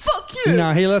going, "Fuck you!"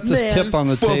 No, he left his tip on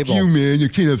the table. Fuck you, man. You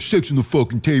can't have sex on the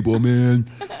fucking table,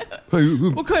 man.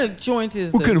 What kind of joint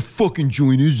is What this? kind of fucking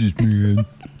joint is this, man?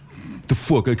 The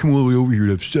fuck? I come all the way over here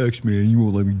to have sex, man. You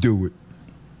won't let me do it.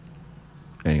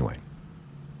 Anyway.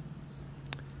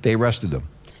 They arrested them.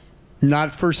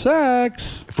 Not for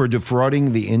sex. For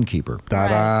defrauding the innkeeper.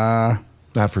 Ta-da.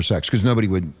 Not for sex, because nobody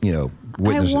would,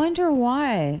 witness I wonder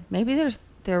why. Maybe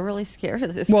they're really scared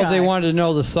of this guy. Well, they wanted to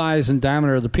know the size and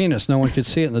diameter of the penis. No one could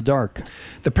see it in the dark.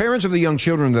 The parents of the young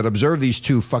children that observed these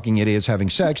two fucking idiots having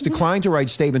sex declined to write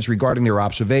statements regarding their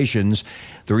observations.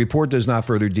 The report does not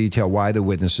further detail why the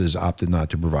witnesses opted not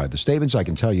to provide the statements. I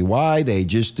can tell you why. They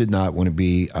just did not want to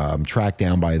be tracked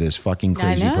down by this fucking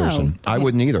crazy person. I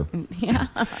wouldn't either. Yeah.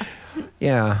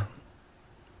 Yeah.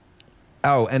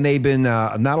 Oh, and they've been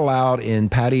not allowed in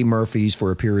Patty Murphy's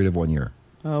for a period of 1 year.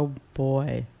 Oh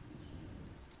boy.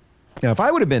 Now, if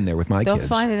I would have been there with my They'll kids,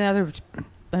 find another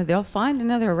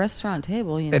restaurant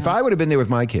table. if I would have been there with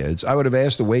my kids, I would have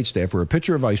asked the waitstaff for a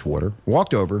pitcher of ice water,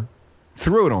 walked over,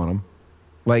 threw it on them,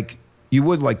 like you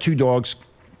would like two dogs.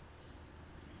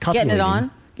 Getting it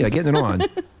on? Yeah, getting it on.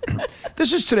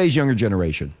 This is today's younger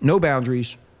generation. No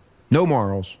boundaries, no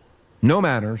morals, no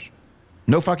manners,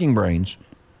 no fucking brains,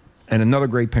 and another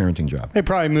great parenting job. They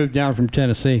probably moved down from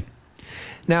Tennessee.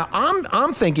 Now,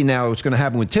 I'm thinking now what's going to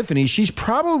happen with Tiffany. She's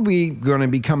probably going to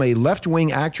become a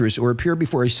left-wing actress or appear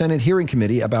before a Senate hearing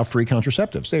committee about free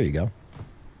contraceptives. There you go.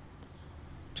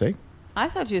 See? I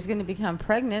thought she was going to become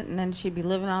pregnant and then she'd be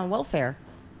living on welfare.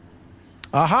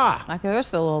 Aha! Like the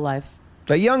rest of the lowlifes.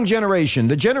 The young generation,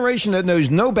 the generation that knows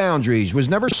no boundaries, was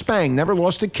never spanked, never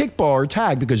lost a kickball or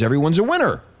tag because everyone's a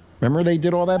winner. Remember they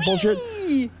did all that bullshit?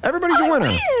 Everybody's a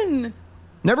winner. Win!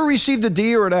 Never received a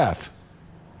D or an F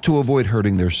to avoid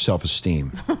hurting their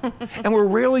self-esteem. And were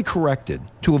rarely corrected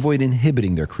to avoid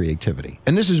inhibiting their creativity.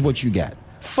 And this is what you get.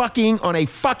 Fucking on a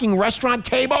fucking restaurant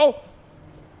table?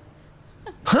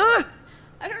 Huh?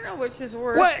 I don't know which is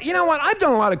worse. Well, you know what? I've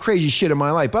done a lot of crazy shit in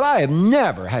my life, but I have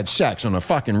never had sex on a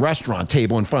fucking restaurant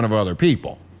table in front of other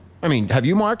people. I mean, have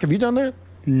you, Mark? Have you done that?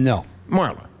 No.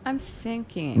 Marla? I'm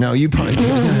thinking. No, you probably...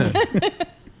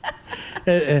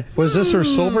 Was this her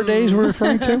sober days we're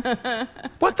referring to?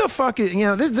 What the fuck is,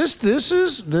 this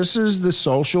is the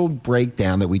social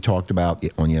breakdown that we talked about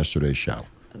on yesterday's show.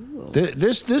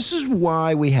 This is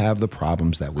why we have the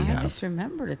problems that we have. I just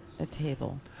remembered a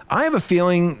table. I have a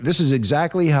feeling this is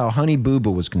exactly how Honey Boo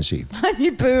Boo was conceived. Honey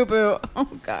Boo Boo. Oh,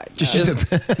 God. Isn't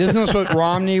this what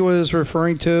Romney was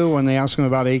referring to when they asked him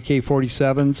about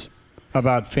AK-47s?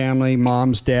 About family,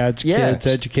 moms, dads, kids,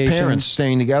 education? Parents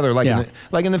staying together. Like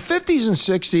in the 50s and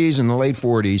 60s and the late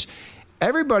 40s,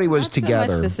 everybody was Not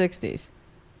together. so much the 60s.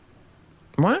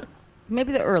 What?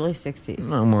 Maybe the early 60s.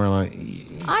 No, more like...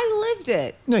 I lived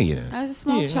it. No, you didn't. I was a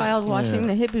small child watching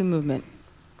the hippie movement.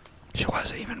 She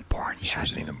wasn't even born yet. She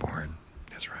wasn't even born.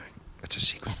 That's right. That's a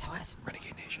secret. Yes, I was.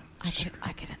 Renegade Nation.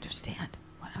 I could understand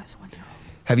when I was 1 year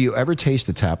old. Have you ever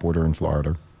tasted tap water in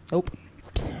Florida? Nope.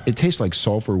 It tastes like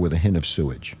sulfur with a hint of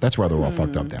sewage. That's why they're all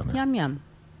fucked up down there. Yum, yum.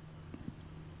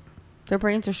 Their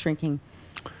brains are shrinking.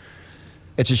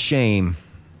 It's a shame.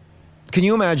 Can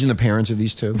you imagine the parents of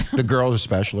these two? The girls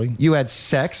especially. You had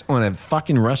sex on a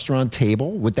fucking restaurant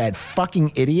table with that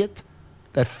fucking idiot?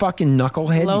 That fucking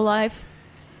knucklehead? Low life.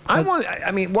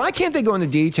 I mean, why can't they go into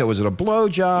detail? Was it a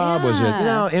blowjob? Was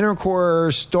it,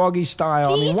 intercourse, doggy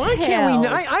style? Details. I mean, why can't we?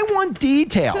 I want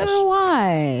details. So do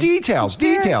I.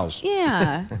 Details.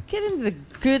 Yeah. Get into the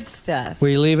good stuff.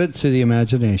 We leave it to the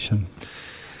imagination.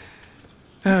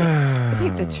 I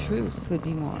think the truth would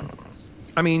be more.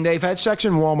 I mean, they've had sex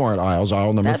in Walmart aisles,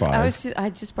 aisle number 5. I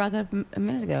just brought that up a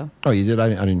minute ago. Oh, you did? I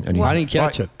didn't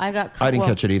catch it. I didn't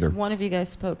catch it either. One of you guys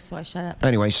spoke, so I shut up.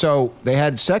 Anyway, so they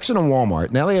had sex in a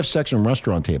Walmart. Now they have sex in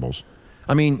restaurant tables.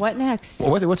 I mean, what next?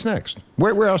 What's next?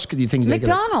 Where else could you think?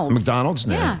 McDonald's. McDonald's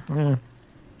now. Yeah.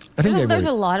 I think there's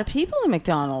a lot of people in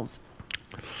McDonald's.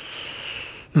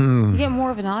 You get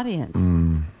more of an audience.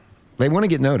 They want to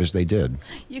get noticed. They did.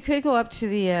 You could go up to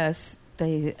the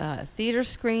theater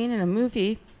screen in a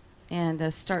movie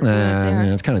and start doing it there.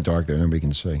 Yeah, it's kind of dark there. Nobody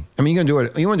can see. I mean, you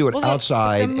want to do it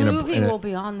outside. The movie will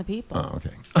be on the people. Oh,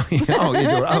 okay. You do it.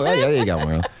 Oh, there you go.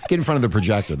 Well, get in front of the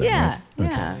projector then. Yeah,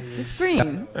 right? yeah. Okay. The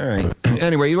screen. All right.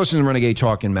 Anyway, you listen to Renegade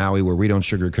Talk in Maui, where we don't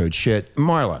sugarcoat shit.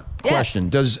 Marla, question: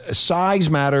 does size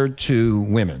matter to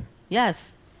women?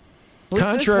 Yes.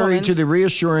 Contrary to the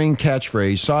reassuring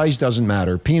catchphrase, size doesn't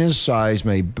matter. Penis size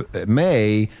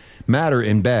may matter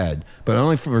in bed, but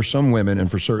only for some women and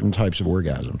for certain types of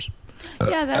orgasms.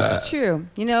 Yeah, that's true.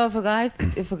 You know, if a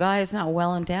guy is not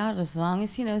well endowed, as long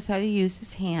as he knows how to use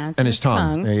his hands and his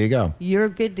tongue, there you go. You're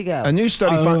good to go. A new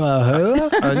study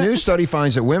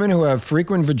finds that women who have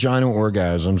frequent vaginal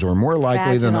orgasms are more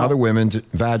likely than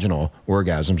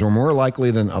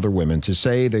other women to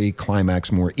say they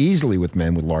climax more easily with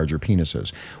men with larger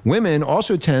penises. Women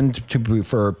also tend to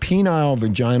prefer penile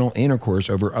vaginal intercourse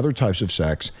over other types of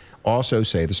sex. Also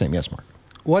say the same. Yes, Mark.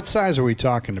 What size are we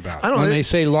talking about? I don't know. When they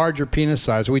say larger penis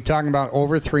size, are we talking about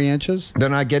over 3 inches? They're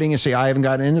not getting into. I haven't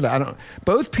gotten into that.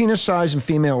 Both penis size and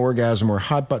female orgasm are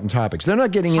hot button topics. They're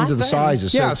not getting into the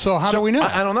sizes. Yeah. So how do we know?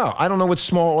 I don't know. I don't know what's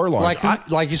small or large.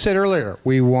 Like you said earlier,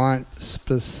 we want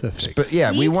specifics.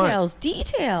 We want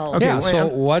details. Okay, yeah. So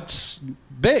what's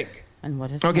big? And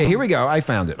what is okay, here we go. I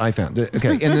found it.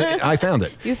 Okay, I found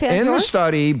it. You found In yours? the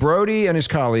study, Brody and his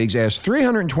colleagues asked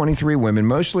 323 women,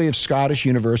 mostly of Scottish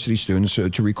university students,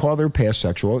 to recall their past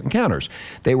sexual encounters.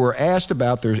 They were asked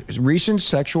about their recent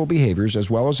sexual behaviors as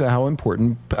well as how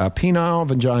important penile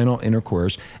vaginal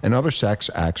intercourse and other sex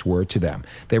acts were to them.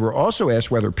 They were also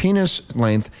asked whether penis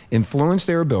length influenced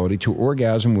their ability to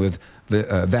orgasm with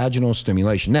the vaginal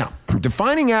stimulation. Now,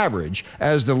 defining average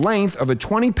as the length of a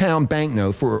 20-pound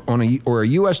banknote or a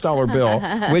U.S. dollar bill,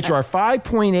 which are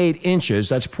 5.8 inches,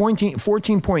 that's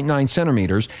 14.9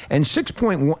 centimeters, and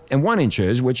 6.1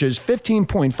 inches, which is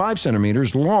 15.5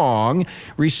 centimeters long.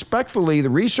 Respectfully, the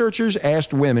researchers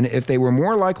asked women if they were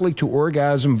more likely to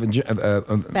orgasm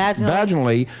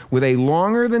vaginally with a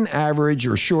longer than average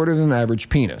or shorter than average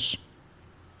penis.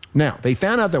 Now, they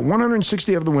found out that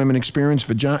 160 of the women experienced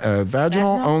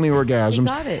vaginal-only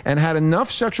orgasms and had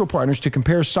enough sexual partners to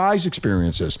compare size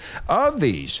experiences. Of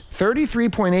these,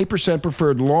 33.8%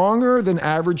 preferred longer than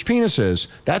average penises.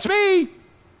 That's me!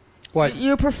 What?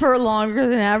 You prefer longer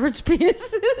than average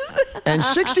penises? And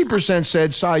 60%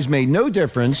 said size made no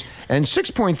difference, and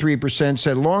 6.3%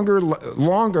 said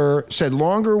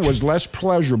longer was less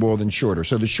pleasurable than shorter.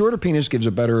 So the shorter penis gives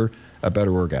a better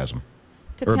orgasm.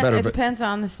 It depends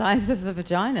on the size of the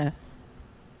vagina.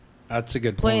 That's a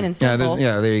good point. Plain and simple.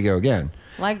 Yeah, there you go again.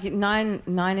 Like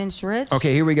 9-inch rich.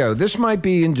 Okay, here we go. This might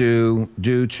be due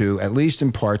to, at least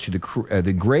in part, to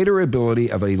the greater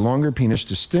ability of a longer penis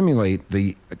to stimulate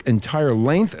the entire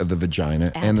length of the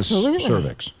vagina and the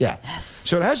cervix. Yeah. Yes.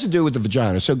 So it has to do with the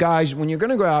vagina. So guys, when you're going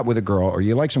to go out with a girl or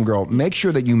you like some girl, make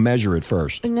sure that you measure it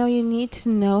first. No, you need to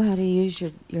know how to use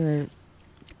your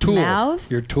tool.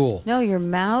 Mouth? Your tool. No, your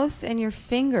mouth and your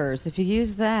fingers. If you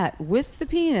use that with the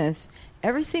penis,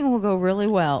 everything will go really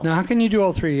well. Now, how can you do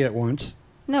all three at once?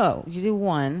 No, you do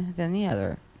one, then the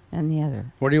other, and the other.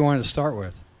 What do you want to start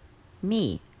with?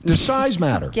 Me. Does size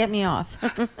matter? Get me off.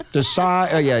 Does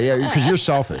size? Yeah, because you're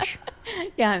selfish.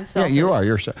 Yeah, I'm selfish. Yeah,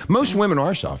 you are. Most women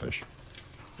are selfish.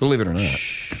 Believe it or not.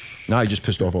 Now I just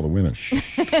pissed off all the women.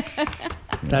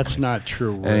 That's not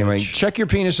true. Rich. Anyway, check your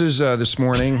penises this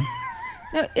morning.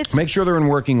 No, it's Make sure they're in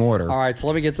working order. All right, so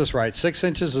let me get this right. 6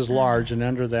 inches is large, and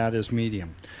under that is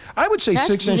medium. I would say that's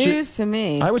 6 inches. news to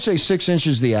me. I would say 6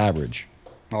 inches the average.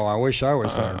 Oh, I wish I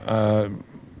was there.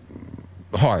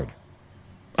 Hard.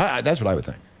 That's what I would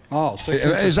think. Oh, 6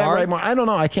 inches Is that hard? right, Marla? I don't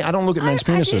know. I don't look at men's I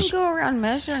penises. didn't go around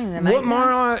measuring them. What,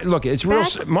 Marla? Look, it's real.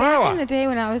 Back in Marla, the day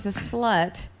when I was a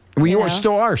slut. we you know,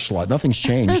 still are a slut. Nothing's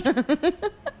changed.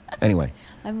 Anyway.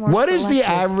 I'm more What is the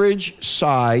selective. average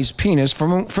size penis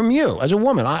from you as a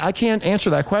woman? I can't answer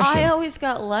that question. I always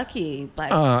got lucky. Like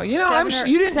you know,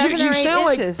 you didn't. seven You or 8 sound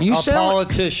like inches. you A sound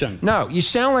politician. No, you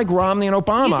sound like Romney and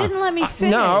Obama. You didn't let me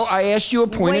finish. No, I asked you a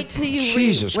point. Wait till you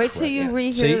Jesus wait till you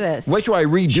rehear See? this. Wait till I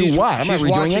redo She's, what? I'm not she's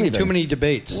redoing watching anything. too many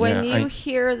debates. When Yeah, you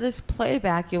hear this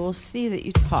playback, you will see that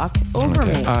you talked over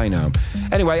me. I know.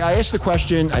 Anyway, I asked the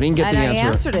question. I didn't get And the I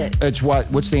answer. answered it. It's what?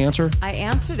 What's the answer? I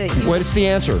answered it. What's the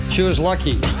answer? She was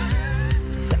lucky.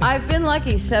 I've been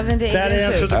lucky 7 to 8 That inches.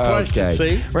 answered the question, Okay.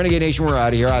 see? Renegade Nation, we're out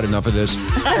of here. I had enough of this.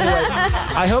 Anyway,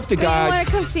 I hope the But you guy. want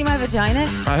to come see my vagina?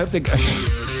 I hope the.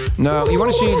 No, you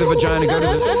want to see the vagina?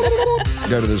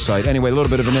 Go to the site. Anyway, a little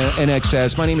bit of an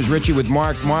NXS. My name is Richie with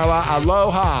Mark Marla.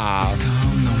 Aloha.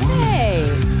 Hey.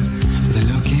 With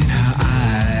a look in her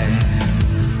eye,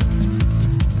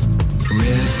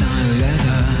 wrist on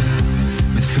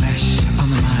leather, with flesh on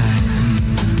the mind.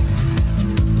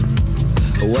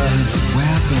 Words,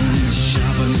 weapons,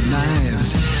 sharpened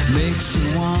knives, makes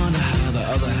you wanna